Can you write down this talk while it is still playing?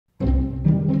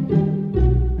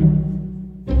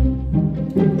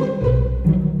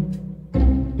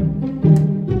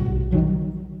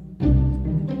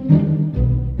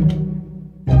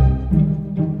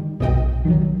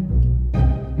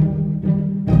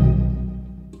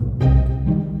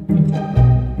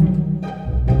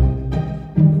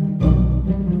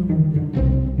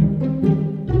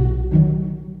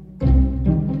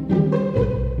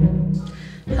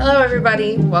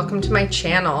everybody, welcome to my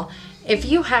channel. If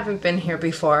you haven't been here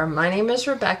before, my name is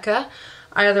Rebecca.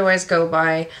 I otherwise go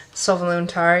by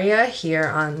Solvoluntaria here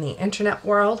on the internet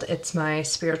world. It's my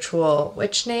spiritual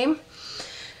witch name.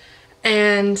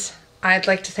 And I'd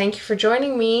like to thank you for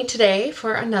joining me today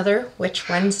for another Witch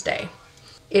Wednesday.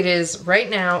 Right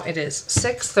now, it is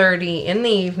 6:30 in the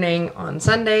evening on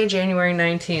Sunday, January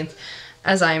 19th,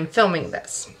 as I am filming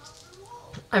this.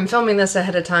 I'm filming this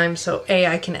ahead of time, so A,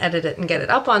 I can edit it and get it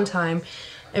up on time,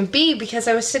 and B, because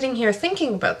I was sitting here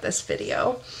thinking about this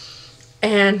video,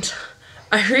 and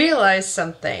I realized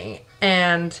something,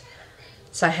 and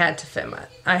so I had to film it.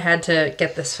 I had to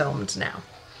get this filmed now.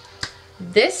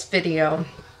 This video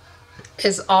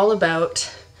is all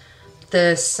about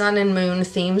the sun and moon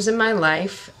themes in my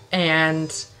life,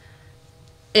 and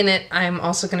in it I'm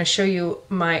also going to show you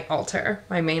my altar,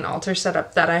 my main altar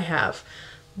setup that I have,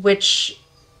 which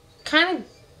kind of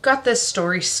got this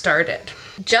story started.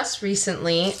 Just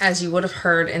recently, as you would have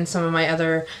heard in some of my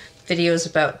other videos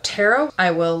about tarot,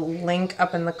 I will link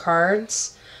up in the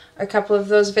cards a couple of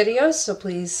those videos, so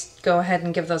please go ahead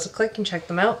and give those a click and check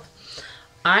them out.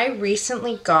 I was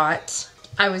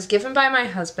given by my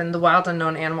husband the Wild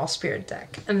Unknown Animal Spirit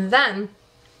deck, and then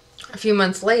a few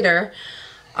months later,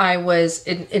 I was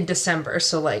in December,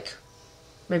 so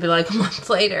maybe a month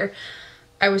later,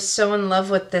 I was so in love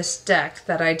with this deck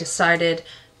that I decided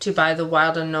to buy the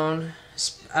Wild Unknown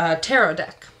tarot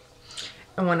deck.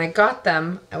 And when I got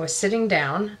them, I was sitting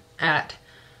down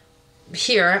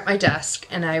here at my desk,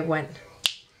 and I went,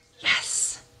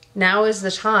 yes, now is the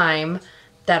time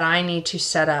that I need to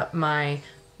set up my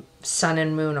sun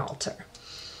and moon altar.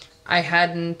 I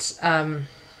hadn't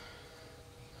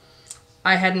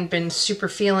been super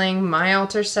feeling my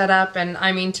altar setup, and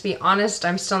I mean, to be honest,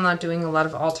 I'm still not doing a lot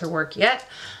of altar work yet.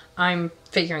 I'm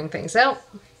figuring things out,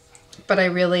 but I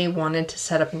really wanted to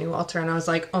set up a new altar, and I was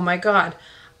like, oh my god,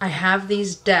 I have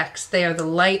these decks. They are the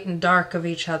light and dark of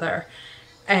each other,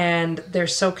 and they're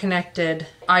so connected.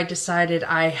 I decided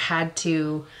I had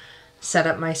to set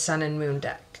up my sun and moon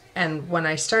deck, and when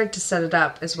I started to set it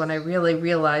up is when I really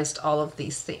realized all of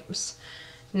these themes.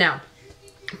 Now,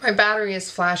 my battery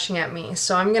is flashing at me,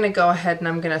 so I'm going to go ahead and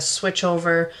I'm going to switch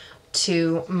over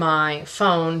to my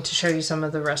phone to show you some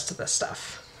of the rest of the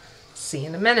stuff. See you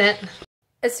in a minute.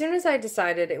 As soon as I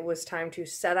decided it was time to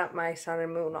set up my sun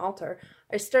and moon altar,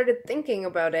 I started thinking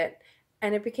about it,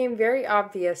 and it became very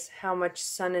obvious how much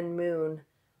sun and moon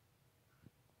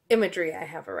imagery I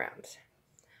have around.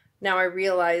 Now I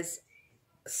realize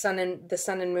the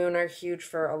sun and moon are huge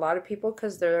for a lot of people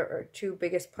because they're our two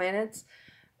biggest planets.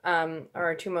 Are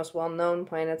our two most well-known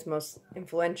planets, most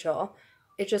influential.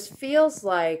 It just feels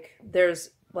like there's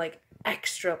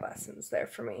extra lessons there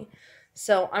for me.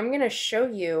 So I'm going to show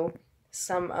you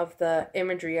some of the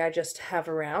imagery I just have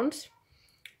around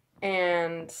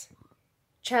and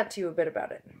chat to you a bit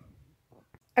about it.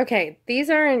 Okay,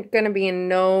 these aren't going to be in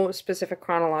no specific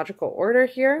chronological order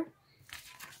here.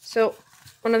 So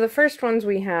one of the first ones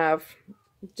we have,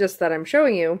 just that I'm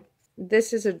showing you,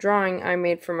 this is a drawing I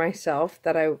made for myself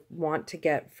that I want to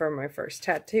get for my first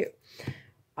tattoo.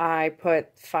 I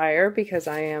put fire because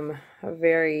I am a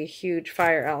very huge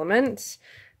fire element.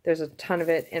 There's a ton of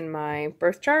it in my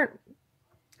birth chart.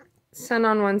 Sun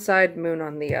on one side, moon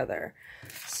on the other.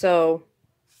 So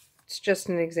it's just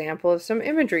an example of some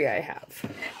imagery I have.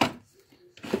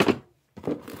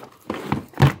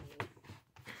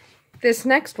 This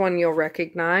next one you'll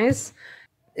recognize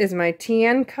is my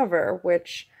TN cover,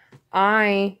 which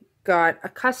I got a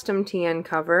custom TN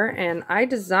cover, and I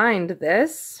designed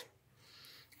this.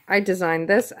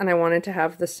 And I wanted to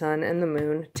have the sun and the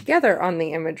moon together on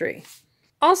the imagery.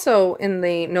 Also in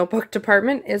the notebook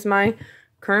department is my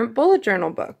current bullet journal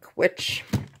book, which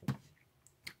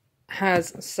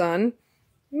has sun,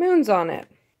 moons on it.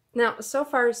 Now, so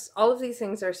far, all of these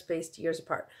things are spaced years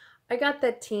apart. I got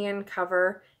that TN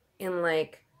cover in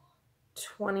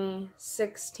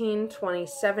 2016,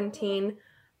 2017.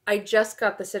 I just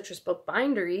got the Citrus Book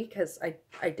Bindery because I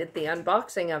did the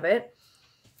unboxing of it.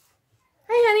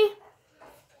 Hey,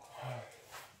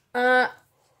 honey.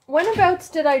 Whenabouts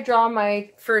did I draw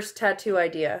my first tattoo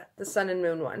idea? The sun and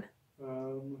moon one.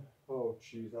 Oh,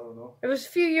 jeez, I don't know. It was a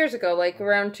few years ago,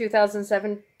 around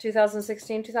 2007,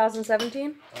 2016,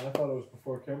 2017. I thought it was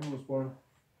before Kevin was born.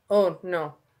 Oh,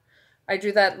 no. I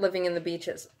drew that living in the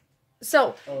beaches.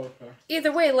 So, okay.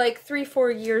 Either way,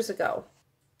 3-4 years ago.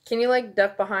 Can you,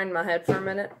 duck behind my head for a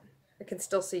minute? I can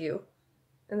still see you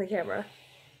in the camera.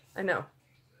 I know.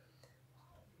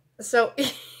 So,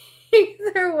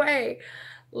 either way,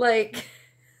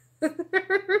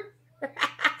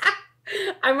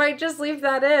 I might just leave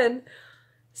that in.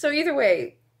 So either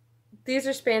way, these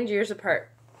are spanned years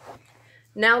apart.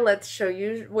 Now let's show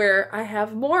you where I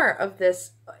have more of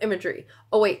this imagery.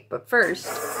 Oh wait, but first,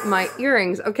 my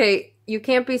earrings. Okay, you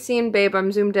can't be seen, babe,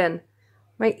 I'm zoomed in.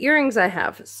 My earrings I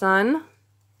have, sun,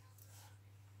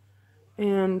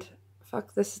 and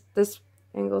fuck, this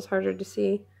angle's harder to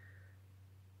see.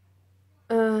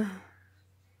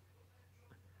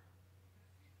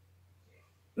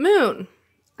 Moon.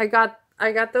 I got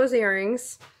those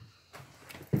earrings.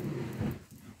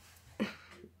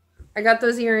 I got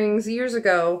those earrings years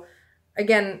ago.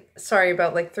 Again, sorry,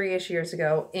 about like 3-ish years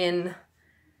ago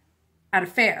at a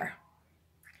fair.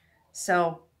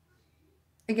 So,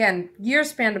 again, years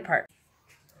spanned apart.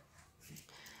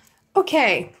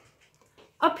 Okay,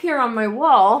 up here on my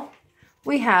wall,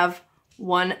 we have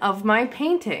one of my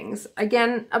paintings.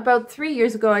 Again, about 3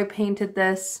 years ago, I painted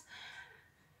this.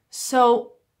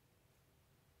 So,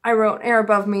 I wrote air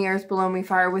above me, earth below me,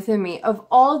 fire within me. Of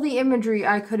all the imagery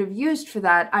I could have used for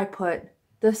that, I put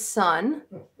the sun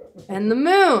and the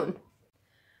moon.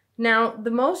 Now, the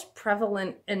most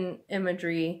prevalent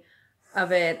imagery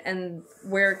of it and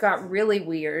where it got really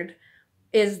weird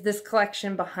is this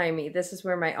collection behind me. This is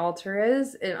where my altar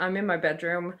is. I'm in my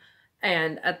bedroom,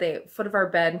 and at the foot of our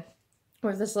bed, we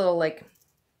have this little like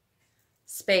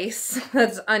space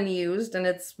that's unused, and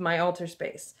it's my altar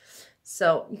space.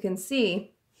 So you can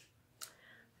see.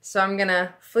 So I'm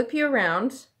gonna flip you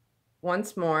around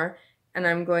once more, and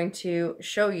I'm going to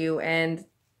show you, and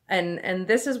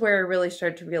this is where I really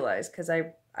started to realize, because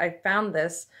I found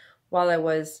this while I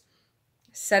was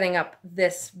setting up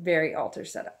this very altar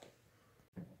setup.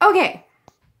 Okay,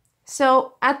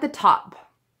 so at the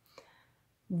top,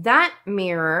 that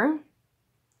mirror,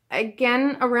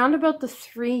 again, around about the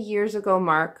 3 years ago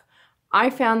mark,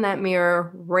 I found that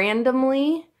mirror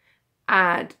randomly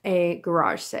at a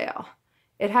garage sale.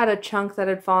 It had a chunk that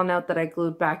had fallen out that I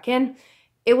glued back in.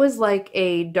 It was like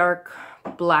a dark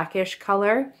blackish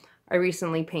color. I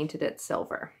recently painted it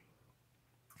silver.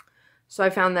 So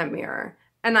I found that mirror.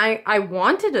 And I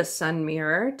wanted a sun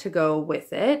mirror to go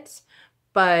with it,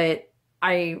 but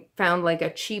I found like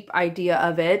a cheap idea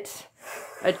of it,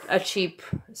 a cheap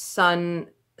sun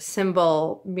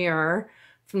symbol mirror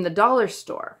from the dollar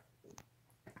store.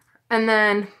 And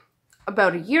then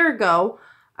about a year ago,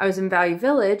 I was in Value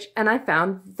Village and I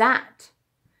found that.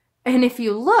 And if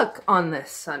you look on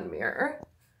this sun mirror,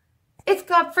 it's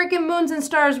got freaking moons and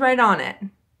stars right on it.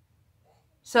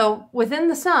 So within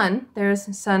the sun,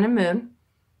 there's sun and moon.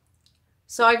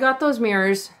 So I got those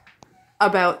mirrors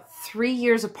about 3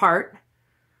 years apart,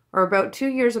 or about 2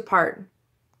 years apart,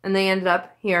 and they ended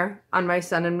up here on my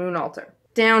sun and moon altar.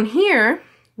 Down here,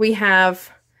 we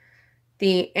have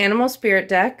the Animal Spirit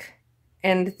deck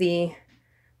and the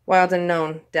Wild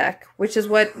Unknown deck, which is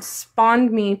what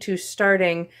spawned me to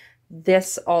starting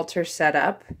this altar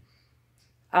setup.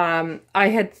 I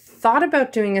had thought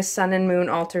about doing a sun and moon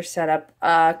altar setup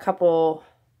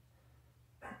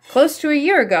close to a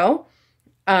year ago,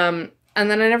 and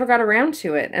then I never got around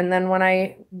to it. And then when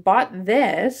I bought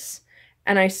this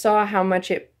and I saw how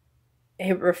much it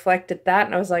reflected that,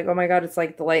 and I was like, oh my god, it's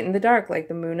like the light and the dark, like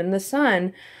the moon and the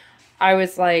sun. I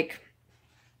was like,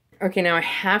 okay, now I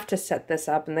have to set this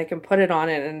up, and they can put it on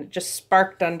it, and it just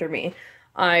sparked under me.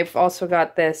 I've also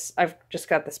got this, I've just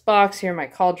got this box here, my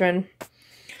cauldron.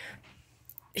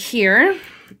 Here,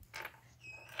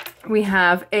 we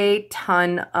have a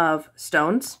ton of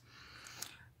stones.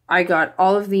 I got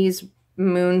all of these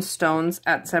moon stones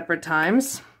at separate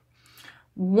times.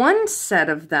 One set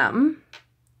of them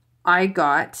I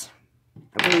got,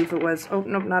 I believe it was, oh,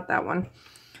 nope, not that one.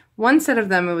 One set of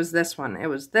them, it was this one. It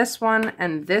was this one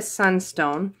and this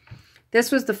sunstone.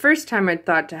 This was the first time I'd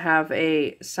thought to have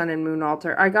a sun and moon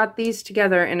altar. I got these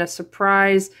together in a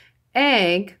surprise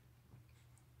egg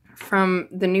from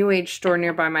the New Age store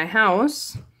nearby my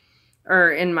house,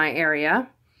 or in my area,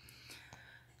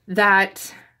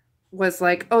 that was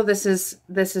like, oh, this is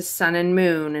sun and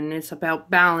moon, and it's about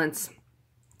balance.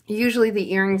 Usually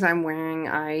the earrings I'm wearing,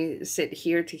 I sit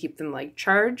here to keep them like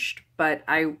charged, but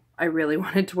I really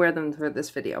wanted to wear them for this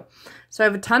video. So I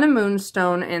have a ton of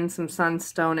moonstone and some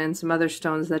sunstone and some other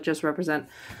stones that just represent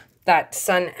that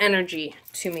sun energy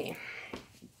to me.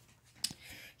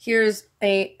 Here's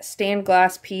a stained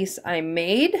glass piece I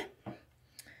made.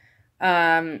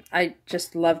 I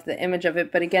just loved the image of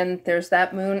it, but again, there's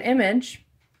that moon image.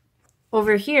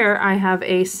 Over here, I have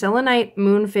a selenite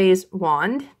moon phase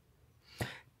wand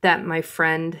that my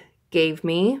friend gave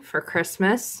me for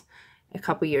Christmas a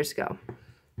couple years ago.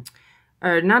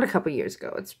 Or not a couple years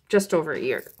ago, it's just over a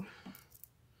year ago.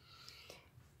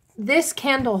 This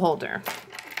candle holder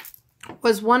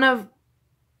was one of,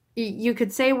 you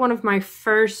could say, one of my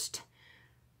first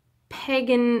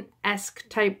pagan-esque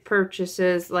type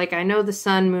purchases. Like, I know the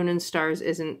sun, moon, and stars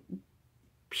isn't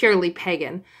purely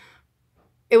pagan.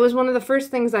 It was one of the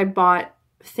first things I bought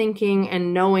thinking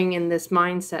and knowing in this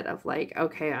mindset of like,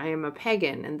 okay, I am a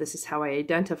pagan and this is how I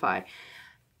identify.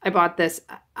 I bought this.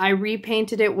 I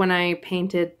repainted it when I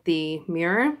painted the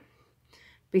mirror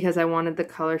because I wanted the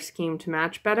color scheme to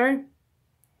match better.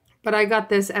 But I got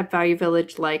this at Value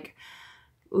Village like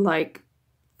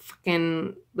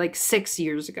fucking like 6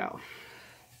 years ago.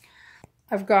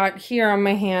 I've got here on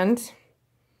my hand,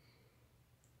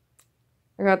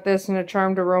 I got this in a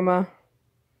Charmed Aroma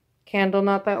candle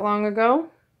not that long ago.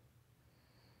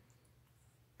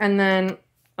 And then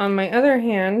on my other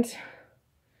hand,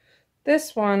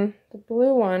 this one, the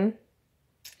blue one,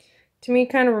 to me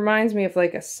kind of reminds me of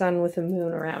like a sun with a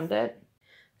moon around it.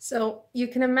 So you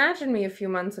can imagine me a few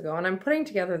months ago, and I'm putting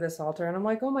together this altar, and I'm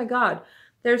like, oh my God,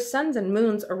 there's suns and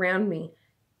moons around me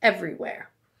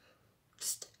everywhere.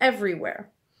 Just everywhere.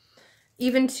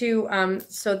 Even to,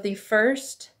 so the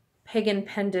first pagan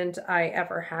pendant I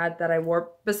ever had that I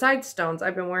wore, besides stones,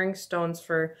 I've been wearing stones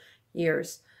for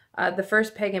years. The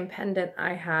first pagan pendant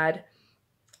I had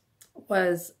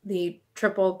was the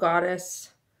triple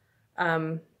goddess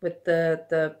with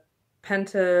the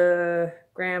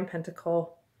pentagram,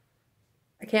 pentacle.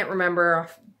 I can't remember.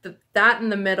 That in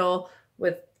the middle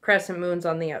with crescent moons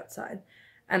on the outside.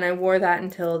 And I wore that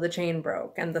until the chain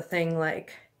broke and the thing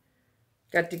like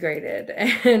got degraded.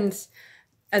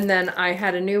 And then I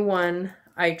had a new one.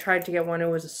 I tried to get one. It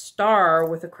was a star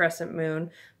with a crescent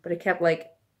moon, but it kept like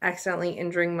accidentally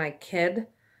injuring my kid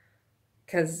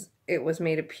because it was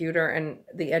made of pewter and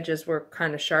the edges were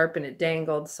kind of sharp and it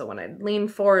dangled. So when I'd lean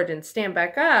forward and stand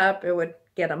back up, it would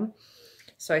get them.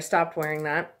 So I stopped wearing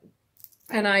that.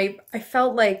 And I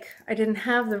felt like I didn't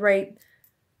have the right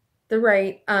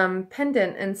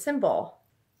pendant and symbol.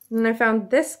 And I found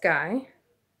this guy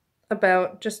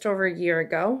about just over a year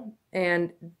ago.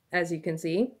 And as you can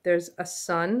see, there's a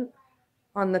sun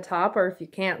on the top, or if you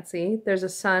can't see, there's a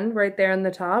sun right there in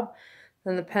the top.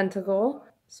 Then the pentacle,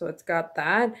 so it's got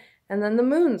that. And then the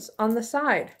moons on the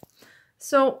side.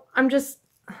 So I'm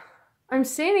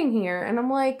standing here and I'm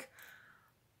like,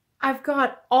 I've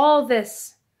got all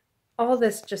this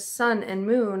just sun and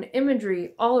moon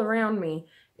imagery all around me.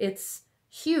 It's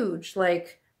huge.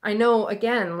 Like, I know,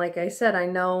 again, like I said, I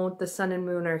know the sun and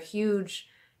moon are huge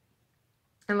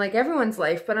in like everyone's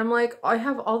life, but I'm like, I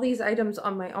have all these items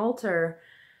on my altar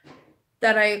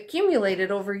that I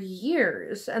accumulated over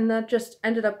years and that just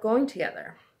ended up going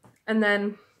together. And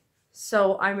then,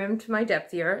 so I'm into my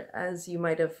depth here, as you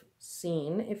might have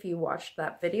seen if you watched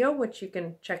that video, which you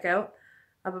can check out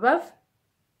up above.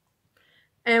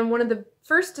 And one of the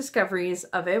first discoveries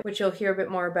of it, which you'll hear a bit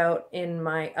more about in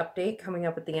my update coming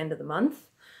up at the end of the month,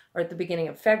 or at the beginning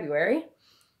of February,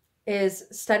 is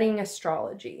studying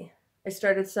astrology. I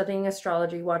started studying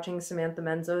astrology watching Samantha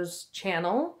Menzo's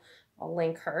channel. I'll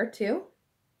link her too.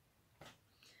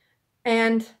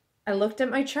 And I looked at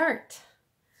my chart.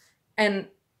 And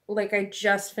like I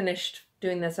just finished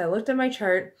doing this, I looked at my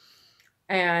chart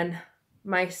and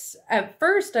at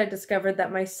first I discovered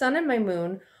that my sun and my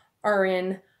moon are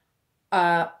in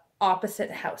opposite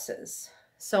houses.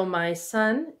 So my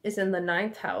sun is in the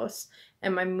 9th house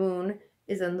and my moon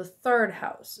is in the 3rd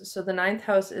house. So the 9th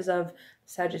house is of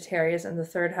Sagittarius and the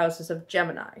 3rd house is of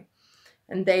Gemini.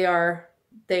 And they are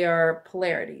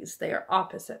polarities. They are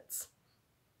opposites.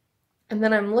 And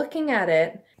then I'm looking at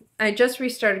it. I just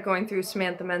restarted going through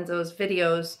Samantha Menzo's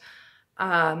videos,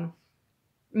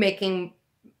 making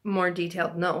more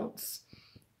detailed notes.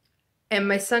 And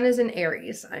my sun is in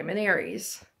Aries. I'm in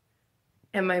Aries.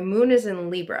 And my moon is in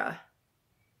Libra.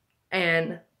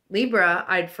 And Libra,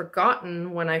 I'd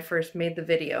forgotten when I first made the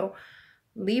video.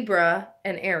 Libra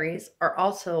and Aries are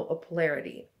also a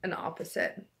polarity, an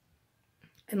opposite.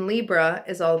 And Libra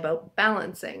is all about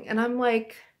balancing. And I'm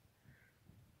like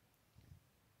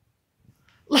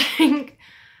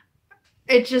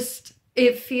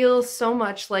it feels so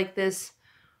much like this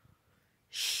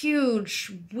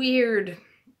huge, weird,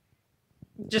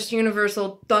 just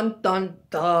universal dun dun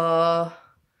duh.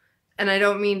 And I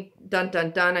don't mean dun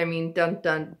dun dun, I mean dun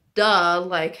dun duh,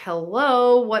 like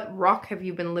hello, what rock have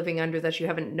you been living under that you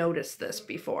haven't noticed this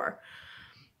before?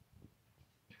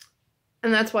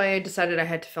 And that's why I decided I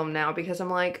had to film now, because I'm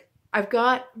like, I've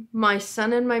got my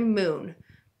sun and my moon,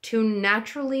 two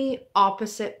naturally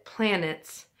opposite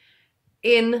planets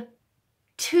in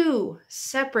two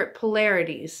separate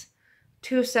polarities,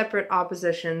 two separate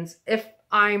oppositions. If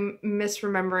I'm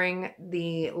misremembering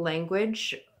the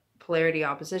language, polarity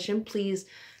opposition, please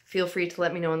feel free to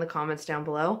let me know in the comments down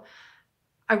below.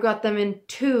 I've got them in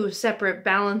two separate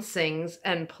balancings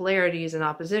and polarities and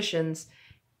oppositions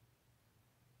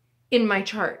in my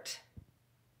chart.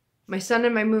 My sun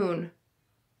and my moon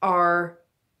are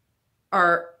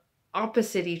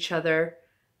opposite each other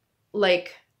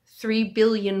like 3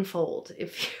 billion fold.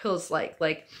 It feels like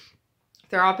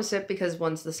they're opposite because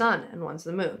one's the sun and one's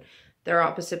the moon. They're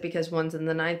opposite because one's in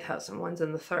the 9th house and one's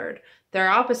in the 3rd. They're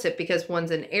opposite because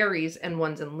one's in Aries and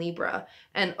one's in Libra.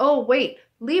 And oh wait,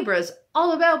 Libra's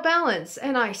all about balance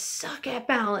and I suck at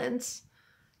balance.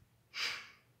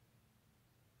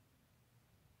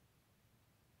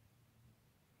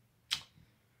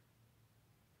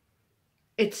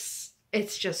 It's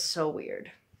just so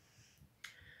weird.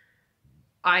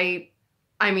 I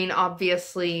mean,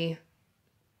 obviously,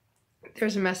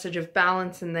 there's a message of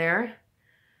balance in there.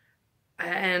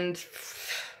 And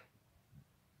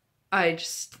I'm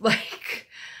just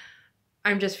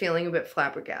feeling a bit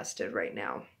flabbergasted right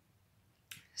now.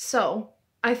 So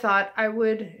I thought I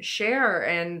would share,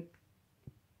 and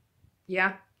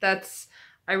yeah,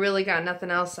 I really got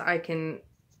nothing else I can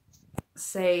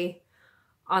say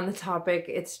on the topic.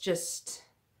 It's just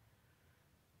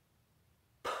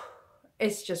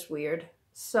weird.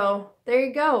 So there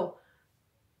you go.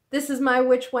 This is my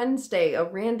Witch Wednesday, a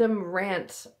random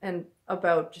rant and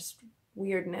about just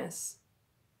weirdness.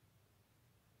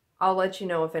 I'll let you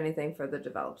know if anything further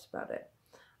develops about it.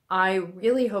 I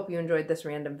really hope you enjoyed this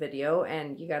random video,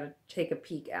 and you got to take a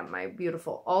peek at my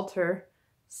beautiful altar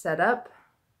setup.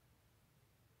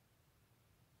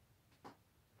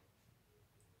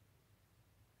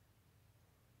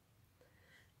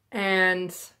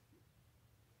 And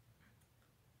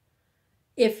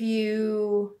if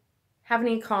you have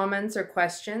any comments or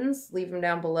questions, leave them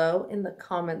down below in the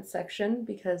comments section,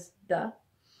 because duh.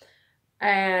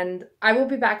 And I will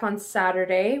be back on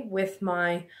Saturday with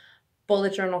my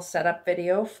bullet journal setup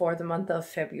video for the month of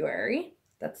February.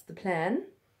 That's the plan.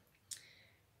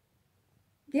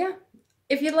 Yeah.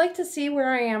 If you'd like to see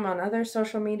where I am on other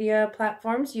social media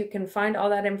platforms, you can find all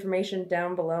that information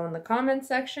down below in the comments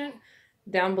section,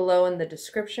 down below in the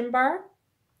description bar.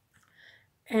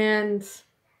 And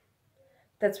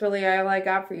that's really all I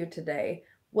got for you today.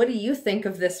 What do you think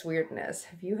of this weirdness?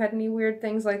 Have you had any weird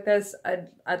things like this?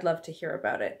 I'd love to hear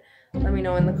about it. Let me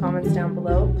know in the comments down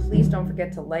below. Please don't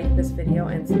forget to like this video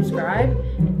and subscribe.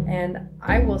 And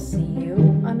I will see you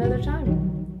another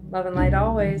time. Love and light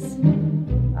always.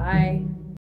 Bye.